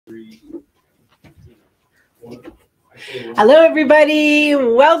Hello, everybody.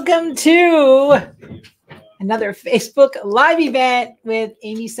 Welcome to another Facebook Live event with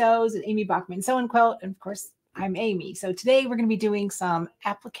Amy Sews and Amy Bachman Sew and Quilt. And of course, I'm Amy. So today we're going to be doing some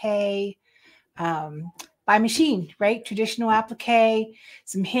applique by machine, right? Traditional applique,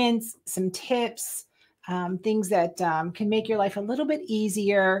 some hints, some tips, things that can make your life a little bit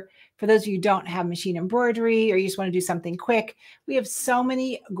easier. For those of you who don't have machine embroidery or you just want to do something quick, we have so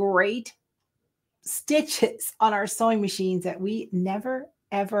many great stitches on our sewing machines that we never,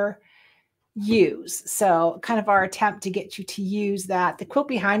 ever use. So kind of our attempt to get you to use that. The quilt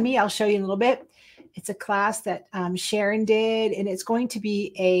behind me, I'll show you in a little bit. It's a class that Sharon did, and it's going to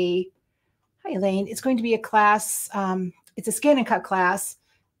be hi Elaine, it's going to be a class. It's a scan and cut class,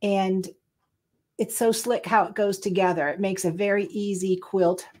 and it's so slick how it goes together. It makes a very easy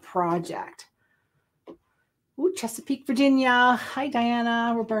quilt project. Ooh, Chesapeake, Virginia. Hi,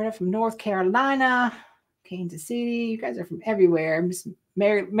 Diana. Roberta from North Carolina. Kansas City. You guys are from everywhere. Miss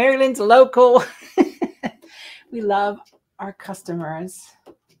Maryland's local. We love our customers.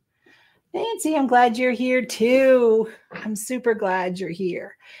 Nancy, I'm glad you're here too. I'm super glad you're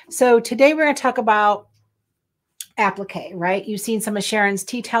here. So today we're going to talk about applique, right? You've seen some of Sharon's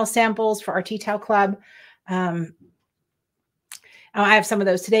tea towel samples for our tea towel club. I have some of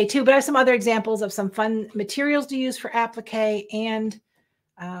those today too, but I have some other examples of some fun materials to use for applique and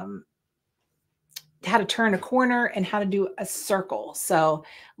how to turn a corner and how to do a circle. So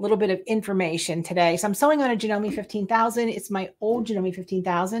a little bit of information today. So I'm sewing on a Janome 15,000. It's my old Janome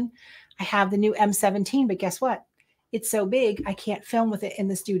 15,000. I have the new M17, but guess what? It's so big, I can't film with it in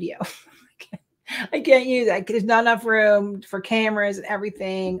the studio. I can't use it. There's not enough room for cameras and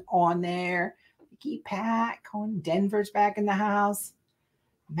everything on there. Pack on Denver's back in the house.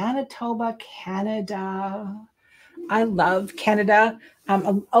 Manitoba, Canada. I love Canada.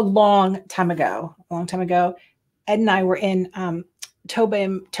 A long time ago, Ed and I were in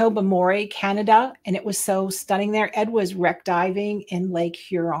Tobermory, Canada, and it was so stunning there. Ed was wreck diving in Lake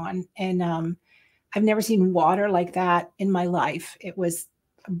Huron, and I've never seen water like that in my life. It was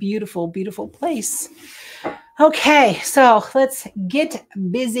a beautiful, beautiful place. Okay, so let's get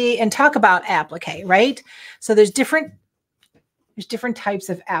busy and talk about applique, right? So there's different types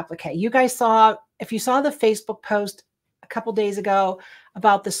of applique. You guys saw, if you saw the Facebook post a couple days ago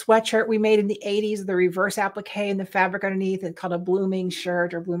about the sweatshirt we made in the 80s, the reverse applique and the fabric underneath, it's called a blooming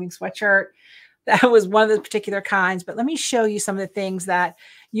shirt or blooming sweatshirt. That was one of the particular kinds, but let me show you some of the things that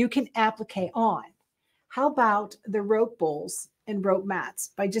you can applique on. How about the rope bowls and rope mats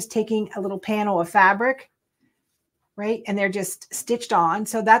by just taking a little panel of fabric, right? And they're just stitched on.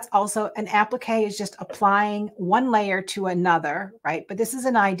 So that's also an applique, is just applying one layer to another, right? But this is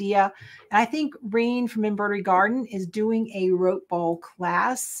an idea. And I think Reen from Embroidery Garden is doing a rope bowl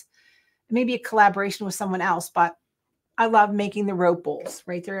class, maybe a collaboration with someone else, but I love making the rope bowls,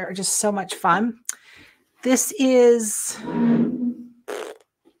 right? They're just so much fun. This is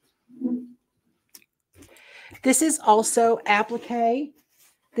also applique.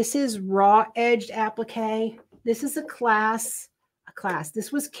 This is raw edged applique. This is a class.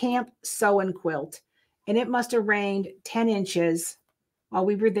 This was Camp Sew and Quilt, and it must have rained 10 inches while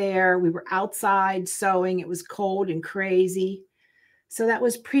we were there. We were outside sewing. It was cold and crazy. So that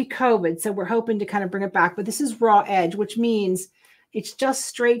was pre-COVID. So we're hoping to kind of bring it back. But this is raw edge, which means it's just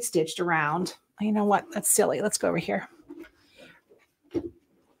straight stitched around. You know what? That's silly. Let's go over here.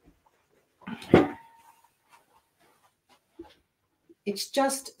 It's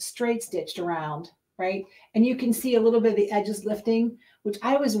just straight stitched around, right? And you can see a little bit of the edges lifting, which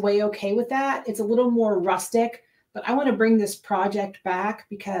I was way okay with that. It's a little more rustic, but I want to bring this project back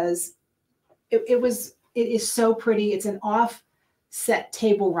because it is so pretty. It's an offset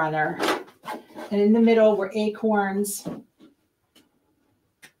table runner. And in the middle were acorns.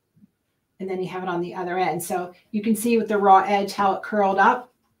 And then you have it on the other end. So you can see with the raw edge how it curled up.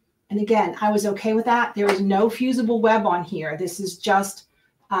 And again, I was okay with that. There is no fusible web on here. This is just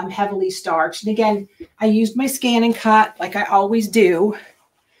heavily starched. And again, I used my scan and cut like I always do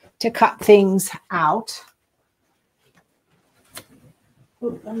to cut things out.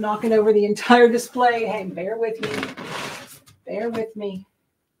 Oops, I'm knocking over the entire display. Hey, bear with me. Bear with me.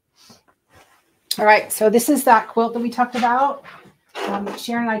 All right, so this is that quilt that we talked about.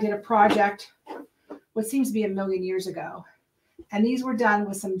 Sharon and I did a project, what seems to be a million years ago. And these were done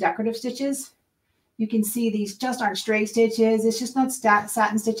with some decorative stitches. You can see these just aren't straight stitches. It's just not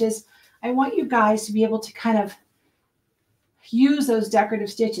satin stitches. I want you guys to be able to kind of use those decorative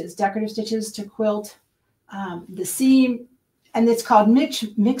stitches to quilt the seam. And it's called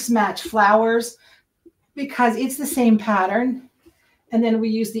mix match flowers because it's the same pattern. And then we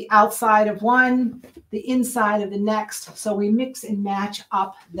use the outside of one, the inside of the next. So we mix and match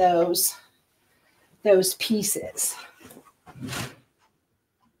up those pieces.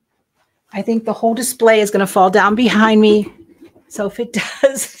 I think the whole display is going to fall down behind me. So if it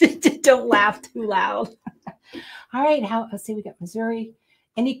does, don't laugh too loud. All right. Let's see, we got Missouri.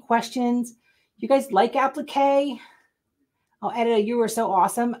 Any questions? You guys like Applique? Oh, Edita, you were so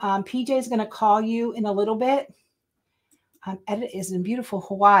awesome. PJ is going to call you in a little bit. Edita is in beautiful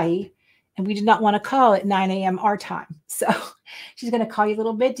Hawaii, and we did not want to call at 9 a.m. our time. So she's going to call you a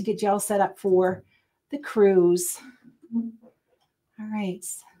little bit to get you all set up for the cruise. All right.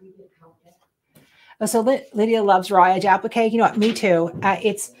 Oh, so Lydia loves raw edge applique. You know what? Me too.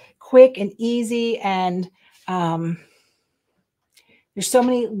 It's quick and easy, and there's so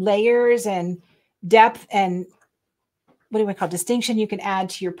many layers and depth and what do we call distinction you can add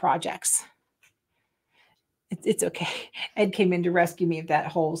to your projects. It's okay. Ed came in to rescue me if that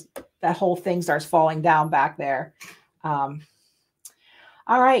whole thing starts falling down back there. All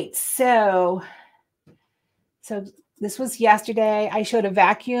right. So this was yesterday. I showed a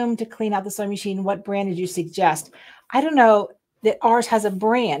vacuum to clean out the sewing machine. What brand did you suggest? I don't know that ours has a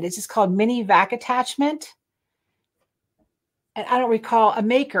brand. It's just called Mini Vac Attachment. And I don't recall a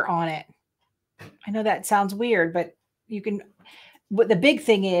maker on it. I know that sounds weird, but you can, what the big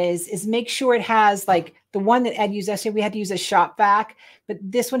thing is make sure it has like the one that Ed used yesterday. We had to use a shop vac, but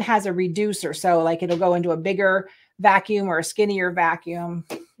this one has a reducer. So like it'll go into a bigger vacuum or a skinnier vacuum.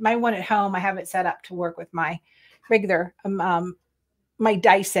 My one at home, I have it set up to work with my regular, my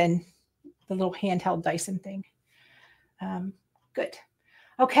Dyson, the little handheld Dyson thing. Good.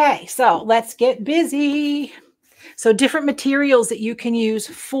 Okay, so let's get busy. So different materials that you can use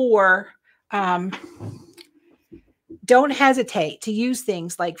for, don't hesitate to use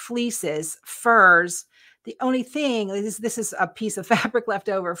things like fleeces, furs. The only thing, this is a piece of fabric left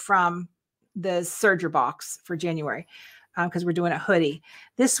over from the serger box for January because we're doing a hoodie.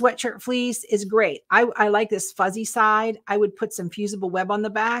 This sweatshirt fleece is great. I like this fuzzy side. I would put some fusible web on the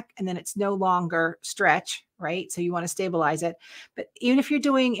back and then it's no longer stretch, right? So you want to stabilize it. But even if you're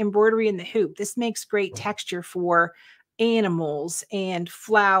doing embroidery in the hoop, this makes great texture for animals and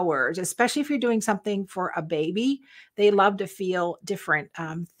flowers, especially if you're doing something for a baby. They love to feel different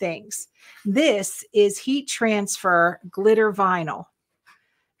things. This is heat transfer glitter vinyl.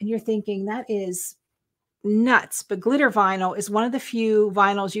 And you're thinking that is nuts, but glitter vinyl is one of the few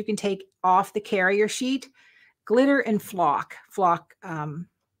vinyls you can take off the carrier sheet. Glitter and flock,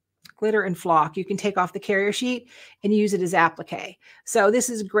 glitter and flock, you can take off the carrier sheet and use it as applique. So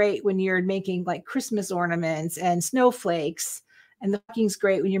this is great when you're making like Christmas ornaments and snowflakes, and the flocking's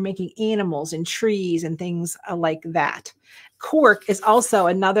great when you're making animals and trees and things like that. Cork is also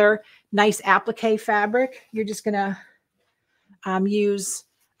another nice applique fabric. You're just gonna use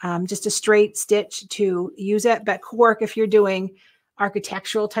just a straight stitch to use it. But cork, if you're doing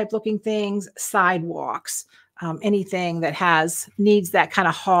architectural type looking things, sidewalks, anything that needs that kind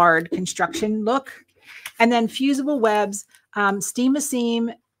of hard construction look. And then fusible webs, steam a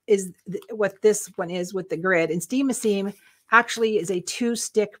seam is what this one is with the grid. And steam a seam actually is a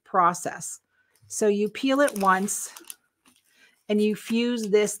 2-stick process. So you peel it once and you fuse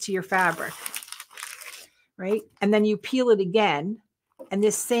this to your fabric, right? And then you peel it again. And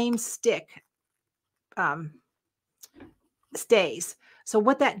this same stick stays. So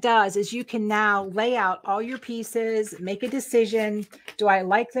what that does is you can now lay out all your pieces, make a decision. Do I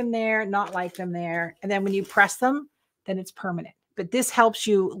like them there? Not like them there? And then when you press them, then it's permanent. But this helps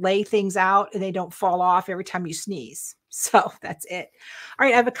you lay things out and they don't fall off every time you sneeze. So that's it. All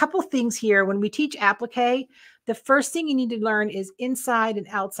right, I have a couple things here. When we teach applique, the first thing you need to learn is inside and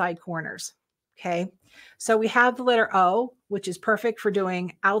outside corners. Okay. So we have the letter O, which is perfect for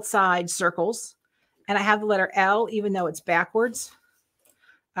doing outside circles. And I have the letter L, even though it's backwards,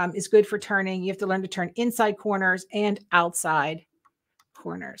 is good for turning. You have to learn to turn inside corners and outside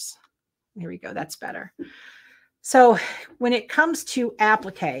corners. Here we go. That's better. So when it comes to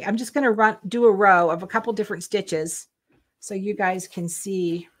applique, I'm just going to do a row of a couple different stitches so you guys can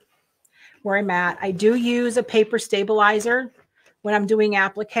see where I'm at. I do use a paper stabilizer when I'm doing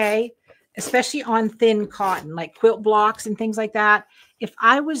applique, especially on thin cotton, like quilt blocks and things like that. If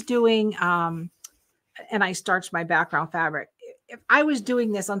I was doing, and I starched my background fabric, if I was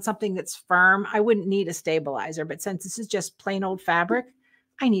doing this on something that's firm, I wouldn't need a stabilizer. But since this is just plain old fabric,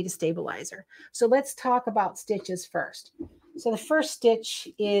 I need a stabilizer. So let's talk about stitches first. So the first stitch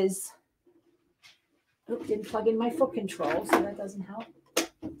is, oops, didn't plug in my foot control, so that doesn't help.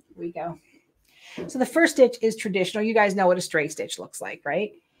 Here we go. So the first stitch is traditional. You guys know what a straight stitch looks like,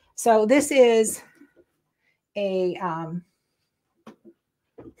 right? So this is a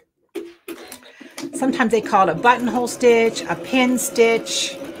sometimes they call it a buttonhole stitch, a pin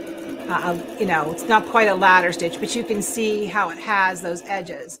stitch. You know, it's not quite a ladder stitch, but you can see how it has those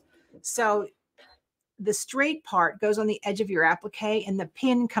edges. So the straight part goes on the edge of your applique, and the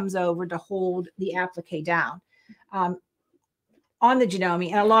pin comes over to hold the applique down. On the Janome,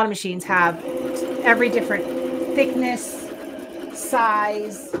 and a lot of machines have every different thickness,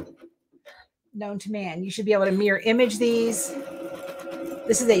 size known to man. You should be able to mirror image these.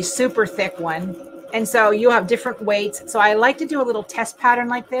 This is a super thick one. And so you have different weights. So I like to do a little test pattern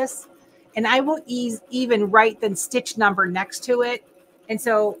like this, and I will even write the stitch number next to it. And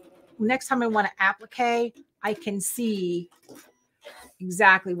so next time I want to applique, I can see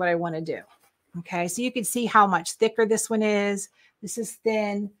exactly what I want to do. Okay, so you can see how much thicker this one is. This is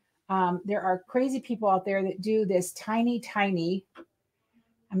thin. There are crazy people out there that do this tiny,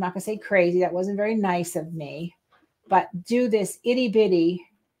 I'm not going to say crazy. That wasn't very nice of me. But do this itty bitty.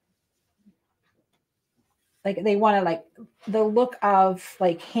 Like they want to like the look of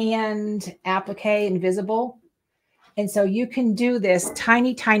like hand applique invisible. And so you can do this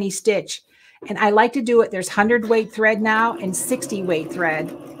tiny stitch. And I like to do it. There's 100 weight thread now and 60 weight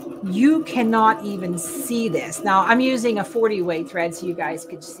thread. You cannot even see this. Now I'm using a 40 weight thread so you guys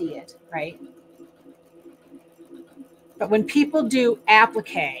could see it, right? But when people do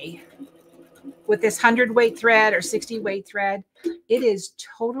applique with this 100 weight thread or 60 weight thread, it is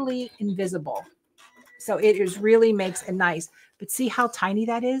totally invisible. So it is really makes it nice. But see how tiny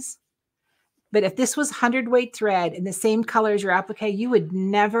that is? But if this was 100 weight thread in the same color as your applique, you would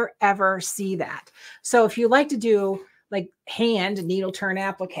never, ever see that. So if you like to do like hand needle turn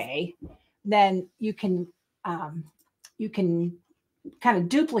applique, then you can kind of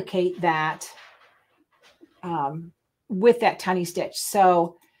duplicate that with that tiny stitch.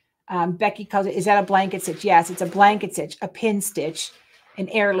 So Becky calls it, is that a blanket stitch? Yes, it's a blanket stitch, a pin stitch, an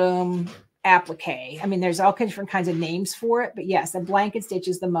heirloom applique. I mean, there's all different kinds of names for it, but yes, a blanket stitch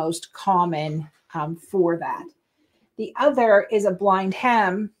is the most common for that. The other is a blind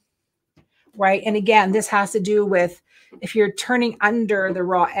hem, right? And again, this has to do with if you're turning under the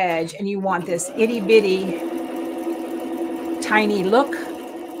raw edge and you want this itty bitty tiny look.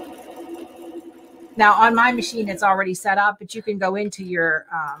 Now on my machine, it's already set up, but you can go into your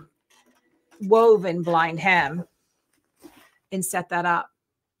woven blind hem and set that up.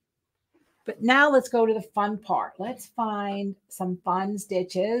 But now let's go to the fun part. Let's find some fun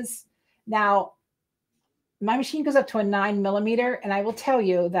stitches. Now, my machine goes up to a 9mm, and I will tell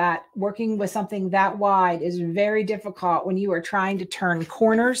you that working with something that wide is very difficult when you are trying to turn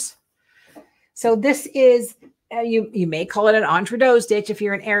corners. So this is, you may call it an entre-deux stitch if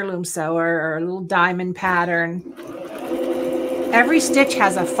you're an heirloom sewer, or a little diamond pattern. Every stitch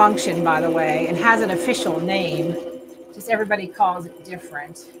has a function, by the way, and has an official name. Just everybody calls it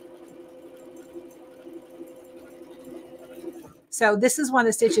different. So this is one of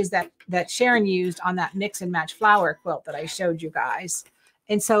the stitches that Sharon used on that mix and match flower quilt that I showed you guys.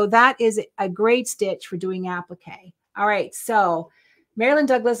 And so that is a great stitch for doing applique. All right. So Marilyn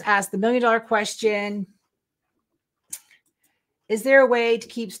Douglas asked the $1 million question. Is there a way to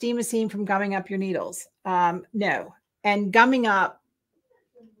keep steam from gumming up your needles? No. And gumming up.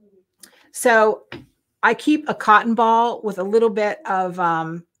 So I keep a cotton ball with a little bit of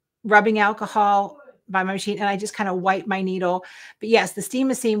rubbing alcohol by my machine, and I just kind of wipe my needle. But yes, the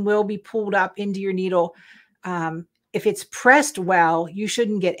steam will be pulled up into your needle. If it's pressed well, you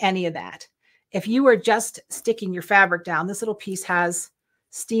shouldn't get any of that. If you are just sticking your fabric down, this little piece has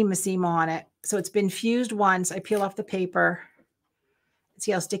steam on it. So it's been fused once. I peel off the paper.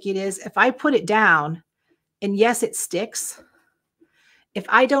 See how sticky it is? If I put it down, and yes, it sticks. If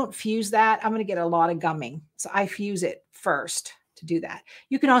I don't fuse that, I'm going to get a lot of gumming. So I fuse it first to do that.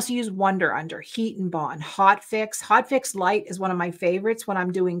 You can also use Wonder Under, Heat and Bond, Hot Fix. Hot Fix Light is one of my favorites when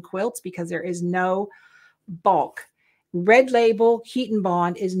I'm doing quilts because there is no bulk. Red Label, Heat and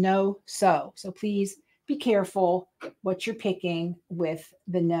Bond is no sew. So please be careful what you're picking with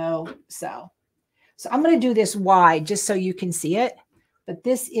the no sew. So I'm going to do this wide just so you can see it. But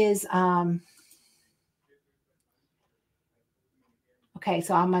this is, okay,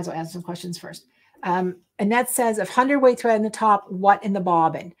 so I might as well answer some questions first. Annette says, if 100 weight thread in the top, what in the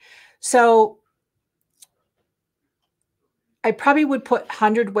bobbin? So I probably would put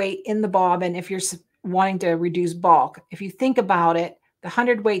 100 weight in the bobbin if you're wanting to reduce bulk. If you think about it, the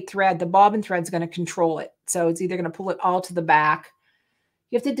 100 weight thread, the bobbin thread is going to control it. So it's either going to pull it all to the back.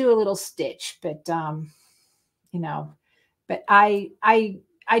 You have to do a little stitch, but, you know, but I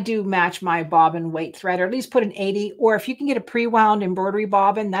do match my bobbin weight thread, or at least put an 80, or if you can get a pre-wound embroidery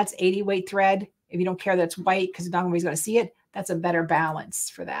bobbin, that's 80 weight thread. If you don't care that's white because not everybody's going to see it, that's a better balance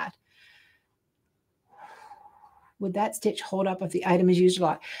for that. Would that stitch hold up if the item is used a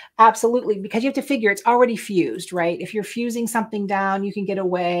lot? Absolutely, because you have to figure it's already fused, right? If you're fusing something down, you can get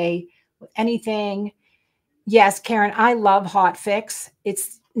away with anything. Yes, Karen, I love Hot Fix.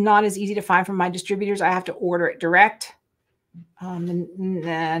 It's not as easy to find from my distributors. I have to order it direct.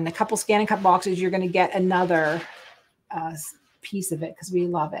 And a couple Scan and Cut boxes, you're going to get another piece of it because we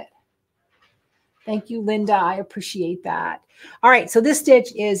love it. Thank you, Linda. I appreciate that. All right, so this stitch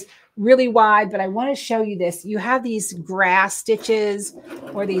is really wide, but I want to show you this. You have these grass stitches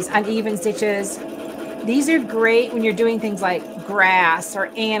or these uneven stitches. These are great when you're doing things like grass or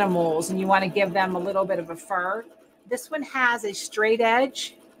animals and you want to give them a little bit of a fur. This one has a straight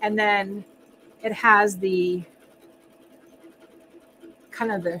edge, and then it has the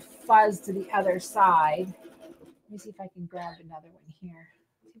kind of the fuzz to the other side. Let me see if I can grab another one here.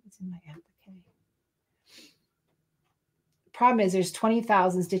 Let's see what's in my applique. Problem is there's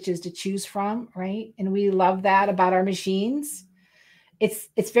 20,000 stitches to choose from, right? And we love that about our machines.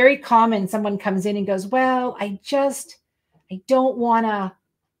 It's very common. Someone comes in and goes, well, I don't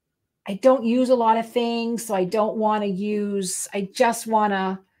use a lot of things. So I just want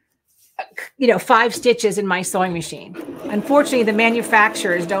to, 5 stitches in my sewing machine. Unfortunately, the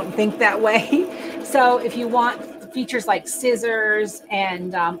manufacturers don't think that way. So if you want features like scissors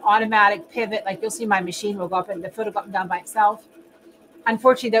and automatic pivot, like you'll see my machine will go up and the foot will go up and down by itself.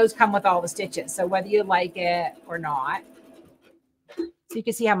 Unfortunately, those come with all the stitches. So whether you like it or not, so you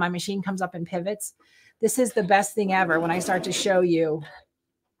can see how my machine comes up and pivots. This is the best thing ever when I start to show you.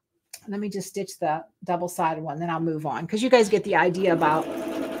 Let me just stitch the double-sided one, then I'll move on because you guys get the idea about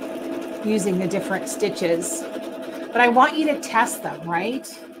using the different stitches. But I want you to test them, right?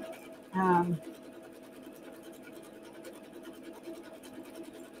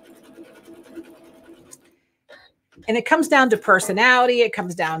 And it comes down to personality. It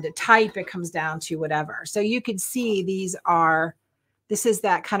comes down to type. It comes down to whatever. So you can see this is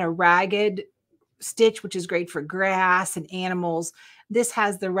that kind of ragged stitch, which is great for grass and animals. This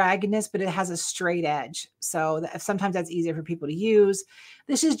has the raggedness, but it has a straight edge. So sometimes that's easier for people to use.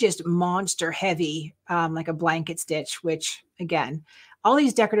 This is just monster heavy, like a blanket stitch, which again, all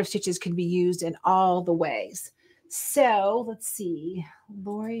these decorative stitches can be used in all the ways. So let's see,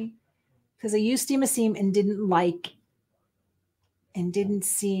 Lori, because I used Steam a Seam and didn't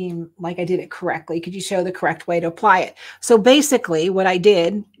seem like I did it correctly. Could you show the correct way to apply it? So basically what I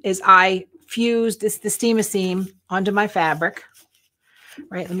did is I fused the Steam a Seam onto my fabric,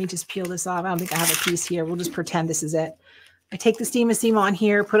 right? Let me just peel this off. I don't think I have a piece here. We'll just pretend this is it. I take the Steam a Seam on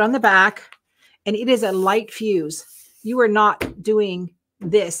here, put on the back, and it is a light fuse. You are not doing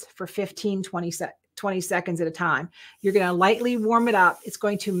this for 15, 20 seconds at a time. You're going to lightly warm it up. It's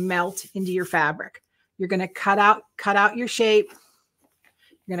going to melt into your fabric. You're going to cut out your shape.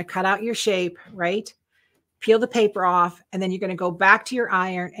 You're going to cut out your shape, right? Peel the paper off, and then you're going to go back to your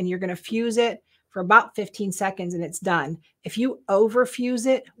iron and you're going to fuse it for about 15 seconds and it's done. If you overfuse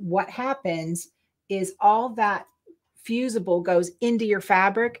it, what happens is all that fusible goes into your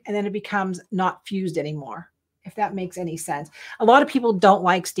fabric and then it becomes not fused anymore, if that makes any sense. A lot of people don't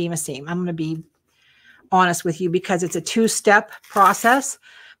like Steam a Seam. I'm going to be honest with you because it's a 2-step process.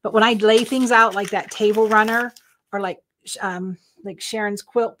 But when I lay things out like that table runner or like Sharon's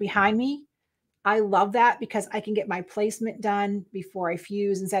quilt behind me, I love that because I can get my placement done before I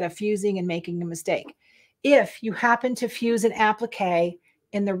fuse instead of fusing and making a mistake. If you happen to fuse an applique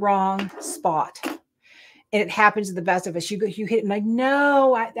in the wrong spot, and it happens to the best of us, you hit it and like,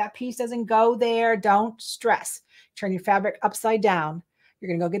 no, that piece doesn't go there. Don't stress. Turn your fabric upside down. You're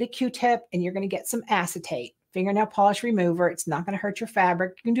going to go get a Q-tip and you're going to get some acetate, fingernail polish remover. It's not going to hurt your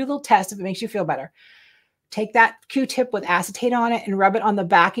fabric. You can do a little test if it makes you feel better. Take that Q-tip with acetate on it and rub it on the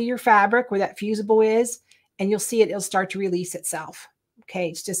back of your fabric where that fusible is, and you'll see it'll start to release itself. Okay,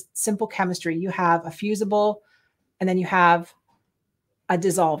 it's just simple chemistry. You have a fusible, and then you have a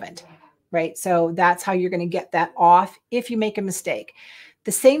dissolvent, right? So that's how you're going to get that off if you make a mistake.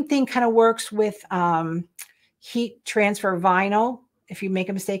 The same thing kind of works with heat transfer vinyl. If you make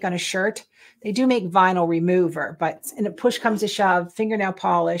a mistake on a shirt, they do make vinyl remover, but in a push comes to shove, fingernail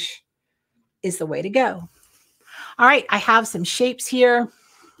polish is the way to go. All right, I have some shapes here.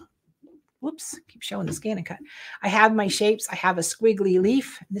 Whoops, keep showing the Scan and Cut. I have my shapes. I have a squiggly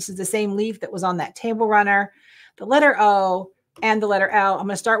leaf. This is the same leaf that was on that table runner. The letter O and the letter L. I'm going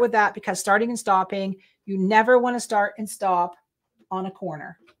to start with that because starting and stopping, you never want to start and stop on a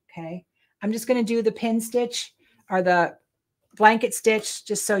corner, okay? I'm just going to do the pin stitch or the blanket stitch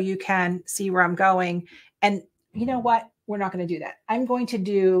just so you can see where I'm going. And you know what? We're not going to do that. I'm going to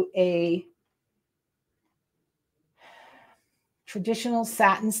do a traditional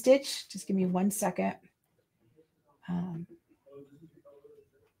satin stitch. Just give me 1 second.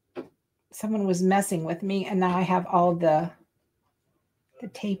 Someone was messing with me, and now I have all the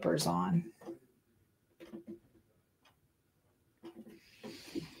tapers on.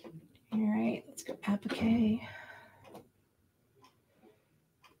 All right, let's go applique.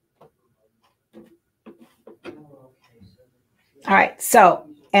 All right, so,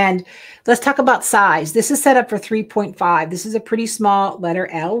 and let's talk about size. This is set up for 3.5. This is a pretty small letter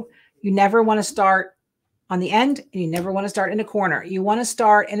L. You never want to start on the end, and you never want to start in a corner. You want to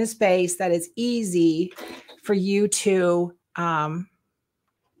start in a space that is easy for you to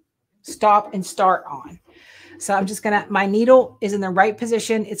stop and start on. So I'm just going to, my needle is in the right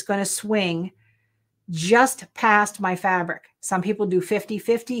position. It's going to swing just past my fabric. Some people do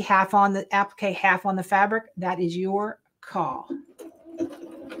 50-50, half on the applique, half on the fabric. That is your call. I'm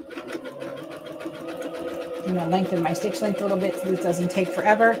going to lengthen my stitch length a little bit so this doesn't take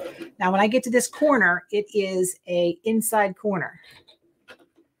forever. Now, when I get to this corner, it is a inside corner.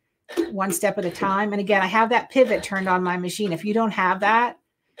 One step at a time. And again, I have that pivot turned on my machine. If you don't have that,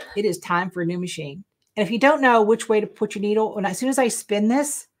 it is time for a new machine. And if you don't know which way to put your needle, as soon as I spin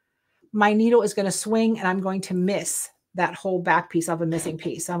this, my needle is going to swing and I'm going to miss that whole back piece of a missing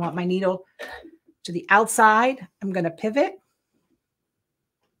piece. So I want my needle to the outside. I'm going to pivot.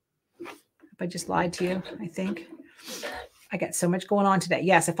 I just lied to you, I think. I got so much going on today.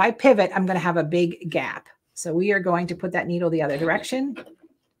 Yes, if I pivot, I'm going to have a big gap. So we are going to put that needle the other direction.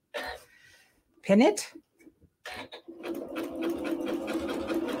 Pin it.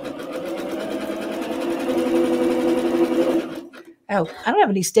 Oh, I don't have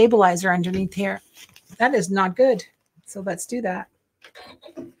any stabilizer underneath here. That is not good. So let's do that.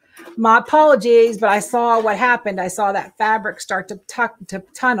 My apologies, but I saw what happened. I saw that fabric start to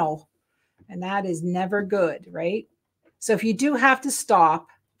tunnel, and that is never good, right? So if you do have to stop,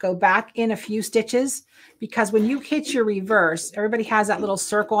 go back in a few stitches, because when you hit your reverse, everybody has that little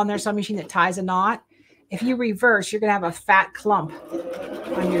circle on their sewing machine that ties a knot. If you reverse, you're going to have a fat clump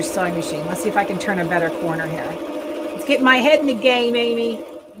on your sewing machine. Let's see if I can turn a better corner here. Let's get my head in the game, Amy.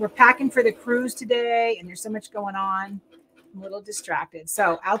 We're packing for the cruise today, and there's so much going on. I'm a little distracted.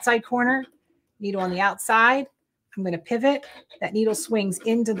 So outside corner, needle on the outside. I'm going to pivot. That needle swings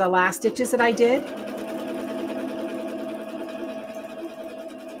into the last stitches that I did.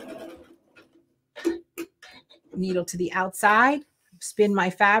 Needle to the outside. Spin my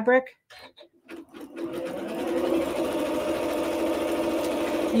fabric.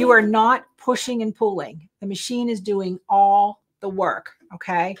 You are not pushing and pulling. The machine is doing all the work,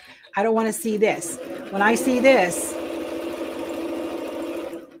 okay? I don't want to see this. When I see this,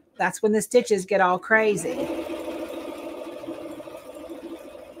 that's when the stitches get all crazy.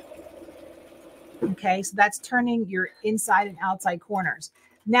 Okay, so that's turning your inside and outside corners.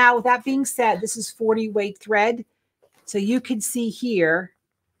 Now, with that being said, this is 40 weight thread. So you can see here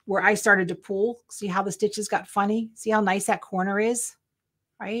where I started to pull. See how the stitches got funny? See how nice that corner is,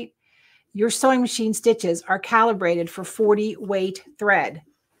 right? Your sewing machine stitches are calibrated for 40 weight thread.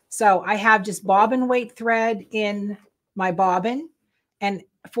 So I have just bobbin weight thread in my bobbin and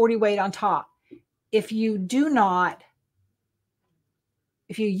 40 weight on top. If you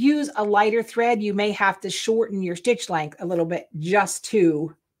use a lighter thread, you may have to shorten your stitch length a little bit just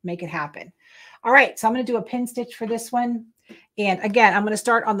to make it happen. All right, so I'm going to do a pin stitch for this one. And again, I'm going to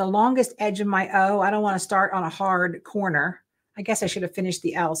start on the longest edge of my O. I don't want to start on a hard corner. I guess I should have finished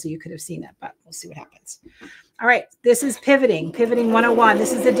the L so you could have seen it, but we'll see what happens. All right, this is pivoting 101.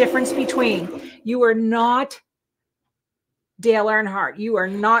 This is the difference between, you are not Dale Earnhardt. You are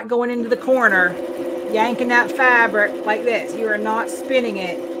not going into the corner, yanking that fabric like this. You are not spinning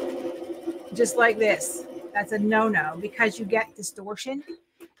it just like this. That's a no-no because you get distortion.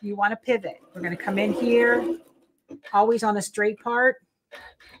 You want to pivot. We're going to come in here, always on the straight part.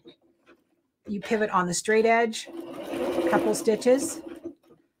 You pivot on the straight edge, a couple stitches,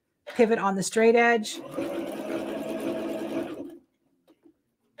 pivot on the straight edge,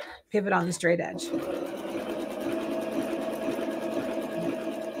 pivot on the straight edge.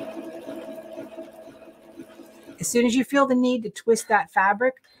 As soon as you feel the need to twist that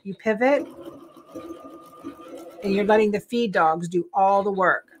fabric, you pivot, and you're letting the feed dogs do all the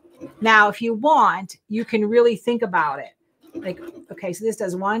work. Now, if you want, you can really think about it. Like, okay, so this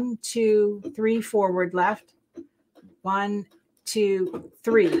does 1, 2, 3 forward, left. 1, 2,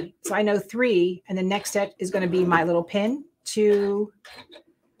 3. So I know 3, and the next set is going to be my little pin. 2,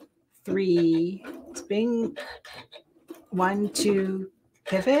 3, spin. 1, 2,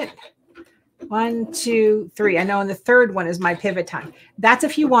 pivot. 1, 2, 3. I know, and the third one is my pivot time. That's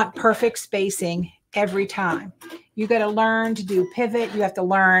if you want perfect spacing every time. You got to learn to do pivot. You have to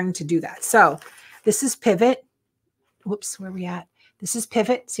learn to do that. So this is pivot. whoops, where are we at? This is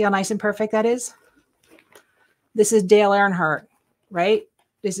pivot. See how nice and perfect that is? This is Dale Earnhardt, right?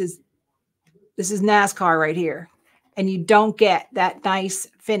 This is NASCAR right here. And you don't get that nice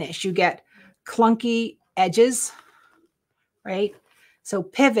finish. You get clunky edges, right? So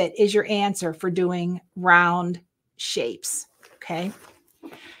pivot is your answer for doing round shapes, okay?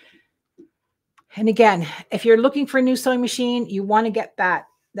 And again, if you're looking for a new sewing machine, you want to get that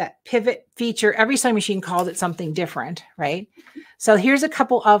pivot feature. Every sewing machine calls it something different, right? So here's a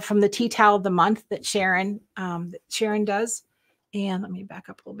couple of from the tea towel of the month that Sharon does. And let me back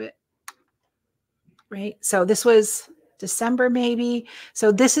up a little bit, right? So this was December maybe.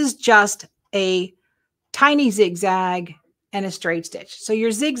 So this is just a tiny zigzag and a straight stitch. So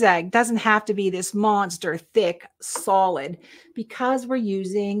your zigzag doesn't have to be this monster thick solid because we're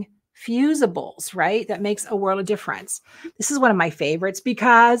using fusibles, right? That makes a world of difference. This is one of my favorites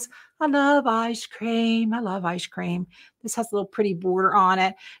because I love ice cream. I love ice cream. This has a little pretty border on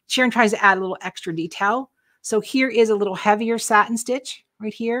it. Sharon tries to add a little extra detail. So here is a little heavier satin stitch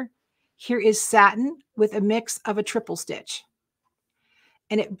right here. Here is satin with a mix of a triple stitch.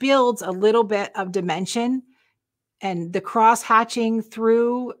 And it builds a little bit of dimension and the cross hatching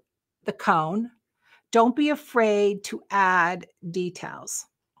through the cone. Don't be afraid to add details.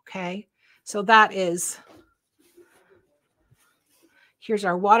 Okay, so that is, here's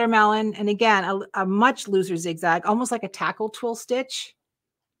our watermelon. And again, a much looser zigzag, almost like a tackle twill stitch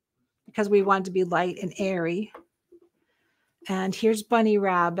because we want it to be light and airy. And here's bunny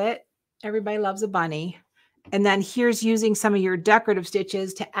rabbit. Everybody loves a bunny. And then here's using some of your decorative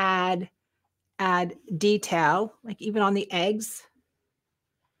stitches to add detail, like even on the eggs.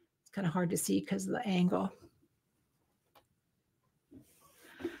 It's kind of hard to see because of the angle.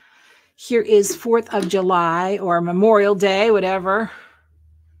 Here is 4th of July or Memorial Day, whatever,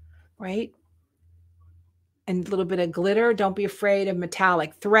 right? And a little bit of glitter. Don't be afraid of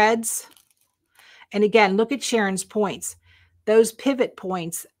metallic threads. And again, look at Sharon's points. Those pivot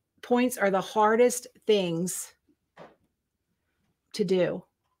points are the hardest things to do,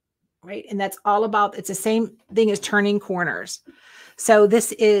 right? And that's all about, it's the same thing as turning corners. So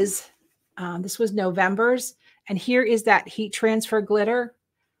this is, this was November's. And here is that heat transfer glitter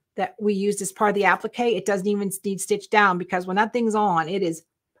that we used as part of the applique. It doesn't even need stitched down because when that thing's on, it is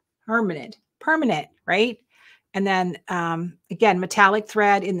permanent, right? And then again, metallic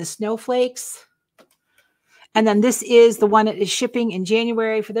thread in the snowflakes. And then this is the one that is shipping in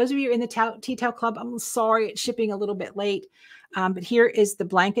January. For those of you in the Tea Towel Club, I'm sorry, it's shipping a little bit late. But here is the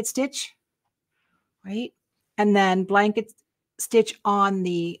blanket stitch, right? And then blanket stitch on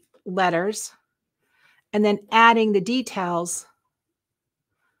the letters. And then adding the details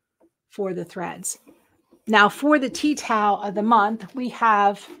for the threads. Now for the tea towel of the month, we're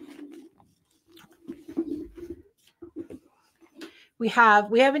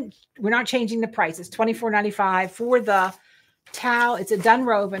not changing the price. It's $24.95 for the towel. It's a done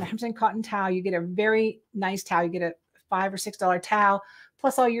woven 100% cotton towel. You get a very nice towel. You get a $5 or $6 towel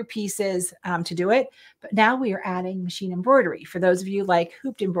plus all your pieces to do it. But now we are adding machine embroidery. For those of you like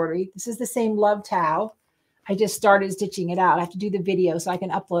hooped embroidery, this is the same love towel. I just started stitching it out. I have to do the video so I can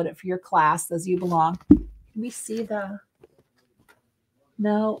upload it for your class, those of you belong. Can we see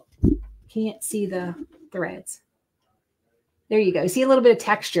no, can't see the threads. There you go. See a little bit of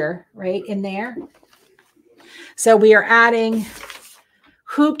texture right in there. So we are adding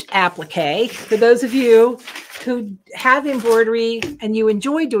hooped applique. For those of you who have embroidery and you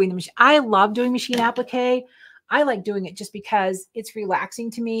enjoy doing the machine, I love doing machine applique. I like doing it just because it's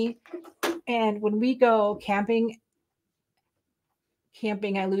relaxing to me. And when we go camping,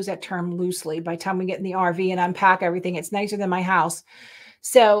 I lose that term loosely. By the time we get in the RV and unpack everything, it's nicer than my house.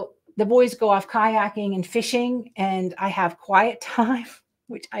 So the boys go off kayaking and fishing, and I have quiet time,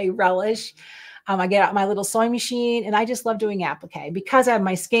 which I relish. I get out my little sewing machine, and I just love doing applique because I have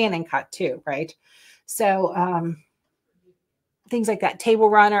my scan and cut too, right? So things like that. Table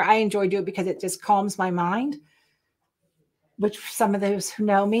runner, I enjoy doing it because it just calms my mind, which some of those who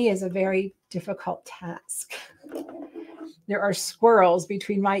know me is a very difficult task. There are squirrels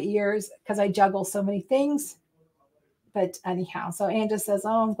between my ears because I juggle so many things. But anyhow, so Anne just says,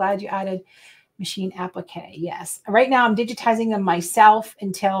 oh, I'm glad you added machine applique. Yes. Right now I'm digitizing them myself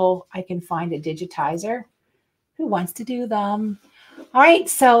until I can find a digitizer who wants to do them. All right.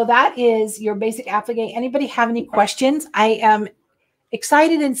 So that is your basic applique. Anybody have any questions? I am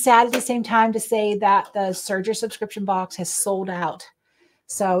excited and sad at the same time to say that the Serger subscription box has sold out.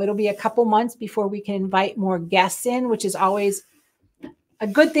 So it'll be a couple months before we can invite more guests in, which is always a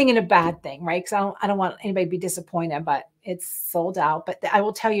good thing and a bad thing, right? Because I don't want anybody to be disappointed, but it's sold out. But I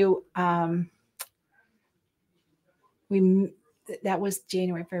will tell you, that was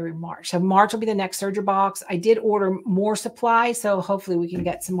January, February, March. So March will be the next Surger box. I did order more supply, so hopefully we can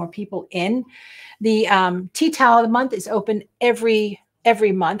get some more people in. The tea towel of the month is open every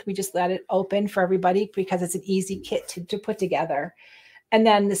month. We just let it open for everybody because it's an easy kit to put together. And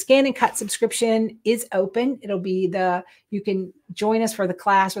then the Scan and Cut subscription is open. It'll be you can join us for the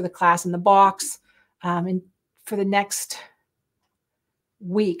class or the class in the box. And for the next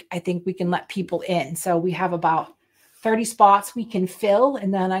week, I think we can let people in. So we have about 30 spots we can fill,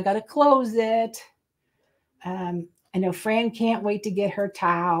 and then I got to close it. I know Fran can't wait to get her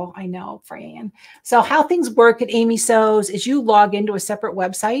towel. I know, Fran. So how things work at Amy Sews is you log into a separate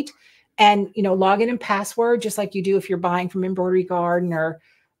website and, log in and password, just like you do if you're buying from Embroidery Garden or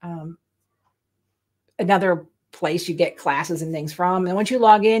another place you get classes and things from. And once you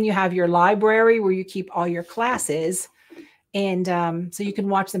log in, you have your library where you keep all your classes. And so you can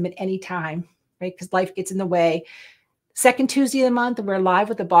watch them at any time, right? Because life gets in the way. Second Tuesday of the month, we're live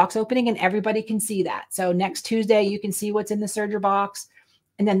with the box opening and everybody can see that. So next Tuesday, you can see what's in the Surger box.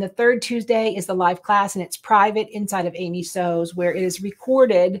 And then the third Tuesday is the live class, and it's private inside of Amy Sews where it is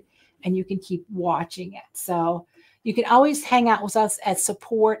recorded and you can keep watching it. So you can always hang out with us at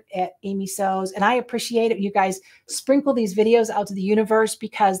support at Amy Sews. And I appreciate it. You guys sprinkle these videos out to the universe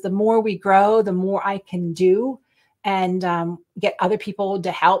because the more we grow, the more I can do and get other people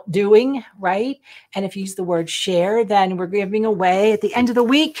to help doing, right? And if you use the word share, then we're giving away at the end of the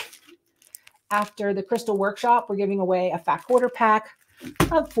week, after the Crystal Workshop, we're giving away a fat quarter pack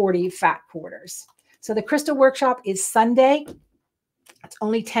of 40 fat quarters. So the Crystal Workshop is Sunday. It's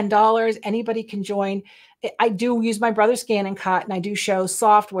only $10. Anybody can join. I do use my brother's Scan and Cut, and I do show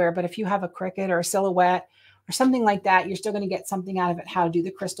software, but if you have a Cricut or a Silhouette or something like that, you're still going to get something out of it, how to do the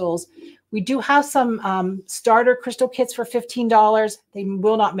crystals. We do have some starter crystal kits for $15. They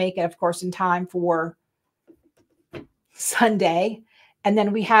will not make it, of course, in time for Sunday. And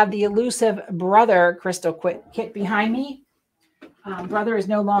then we have the elusive Brother crystal kit behind me. Brother is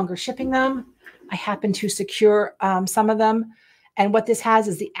no longer shipping them. I happen to secure some of them. And what this has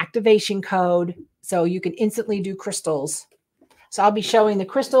is the activation code, so you can instantly do crystals. So I'll be showing the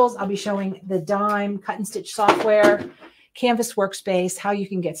crystals. I'll be showing the dime cut and stitch software, Canvas workspace, how you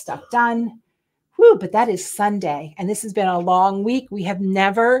can get stuff done. Whew, but that is Sunday. And this has been a long week. We have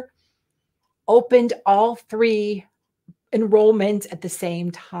never opened all 3 enrollments at the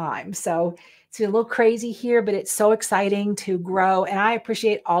same time. So it's a little crazy here, but it's so exciting to grow. And I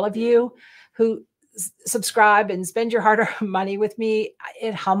appreciate all of you who subscribe and spend your hard-earned money with me.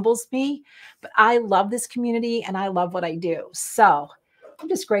 It humbles me, but I love this community and I love what I do. So I'm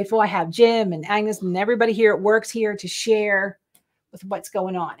just grateful I have Jim and Agnes and everybody here at Works here to share with what's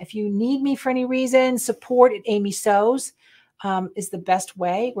going on. If you need me for any reason, support at Amy Sews is the best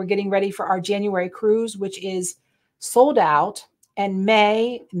way. We're getting ready for our January cruise, which is sold out. And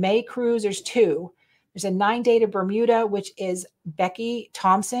May cruise, there's 2. There's a 9-day to Bermuda, which is Becky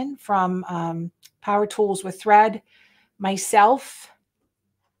Thompson from Power Tools with Thread, myself,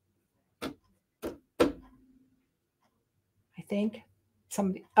 I think,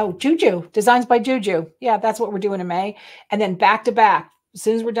 Juju, Designs by Juju. Yeah, that's what we're doing in May. And then back to back, as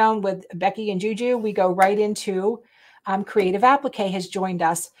soon as we're done with Becky and Juju, we go right into Creative Applique has joined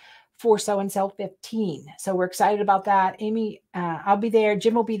us for Sew and Sell 15. So we're excited about that. Amy, I'll be there.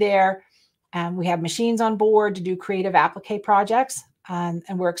 Jim will be there. We have machines on board to do creative applique projects. And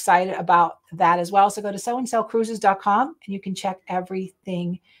we're excited about that as well. So go to sewandsellcruises.com and you can check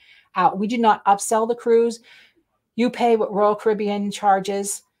everything out. We do not upsell the cruise. You pay what Royal Caribbean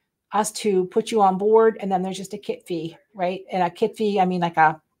charges us to put you on board. And then there's just a kit fee, right? And a kit fee, I mean like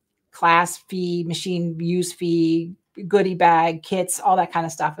a class fee, machine use fee, goodie bag, kits, all that kind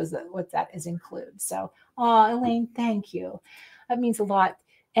of stuff is what that is include. So, Elaine, thank you. That means a lot.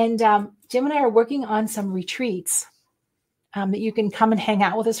 And Jim and I are working on some retreats that you can come and hang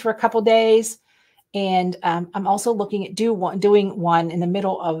out with us for a couple days. And I'm also looking at doing one in the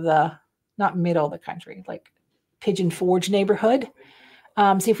middle of not middle of the country, like Pigeon Forge neighborhood.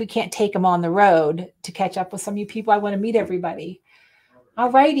 See if we can't take them on the road to catch up with some of you people. I want to meet everybody. All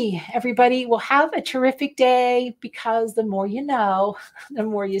righty, everybody. Well, have a terrific day because the more you know, the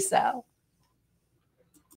more you sew.